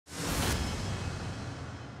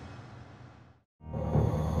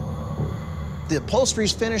The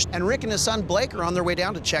upholstery's finished, and Rick and his son Blake are on their way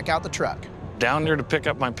down to check out the truck. Down there to pick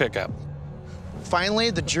up my pickup. Finally,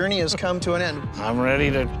 the journey has come to an end. I'm ready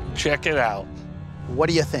to check it out. What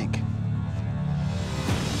do you think?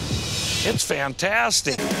 It's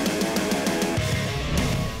fantastic.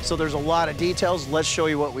 So there's a lot of details. Let's show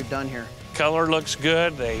you what we've done here. Color looks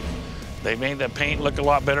good. They made the paint look a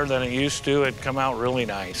lot better than it used to. It come out really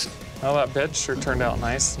nice. Well, that bed sure turned out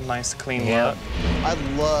nice. Nice, clean look. I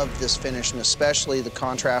love this finish, and especially the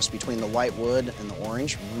contrast between the white wood and the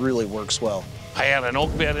orange really works well. I had an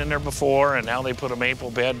oak bed in there before, and now they put a maple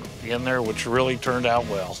bed in there, which really turned out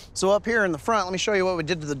well. So up here in the front, let me show you what we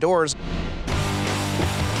did to the doors.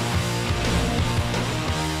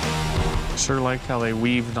 Sure like how they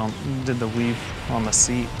did the weave on the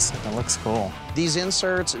seats. It looks cool. These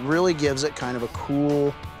inserts, it really gives it kind of a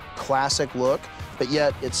cool, classic look, but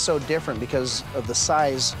yet it's so different because of the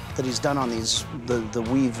size that he's done on these, the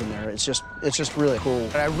weave in there. It's just really cool.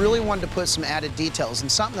 But I really wanted to put some added details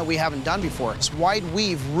and something that we haven't done before. This wide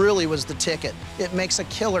weave really was the ticket. It makes a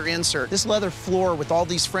killer insert. This leather floor with all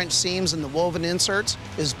these French seams and the woven inserts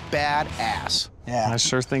is badass. Yeah. I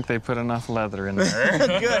sure think they put enough leather in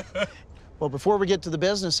there. Good. Well, before we get to the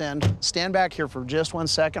business end, stand back here for just 1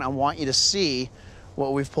 second. I want you to see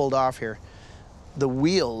what we've pulled off here. The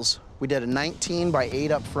wheels, we did a 19 by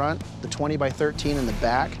 8 up front, the 20 by 13 in the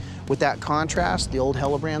back. With that contrast, the old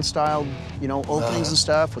Hellebrand style, you know, openings and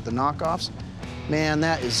stuff with the knockoffs. Man,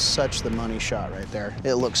 that is such the money shot right there.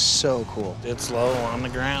 It looks so cool. It's low on the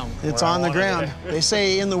ground. It's on the ground. They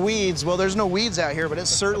say in the weeds. Well, there's no weeds out here, but it's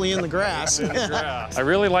certainly in the grass. I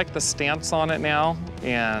really like the stance on it now,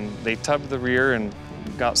 and they tubbed the rear and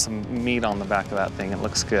got some meat on the back of that thing. It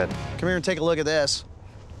looks good. Come here and take a look at this.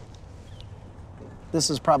 This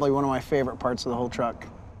is probably one of my favorite parts of the whole truck.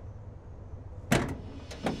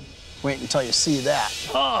 Wait until you see that.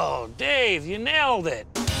 Oh, Dave, you nailed it.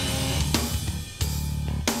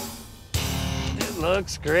 It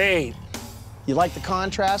looks great. You like the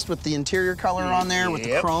contrast with the interior color on there with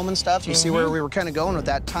the chrome and stuff? You see where we were kind of going with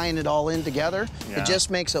that, tying it all in together? Yeah. It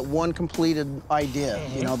just makes it one completed idea.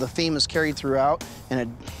 You know, the theme is carried throughout,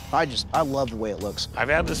 and I love the way it looks. I've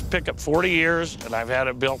had this pickup 40 years, and I've had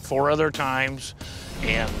it built 4 other times,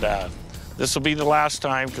 and this will be the last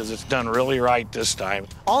time because it's done really right this time.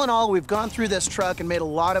 All in all, we've gone through this truck and made a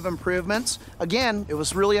lot of improvements. Again, it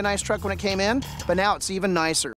was really a nice truck when it came in, but now it's even nicer.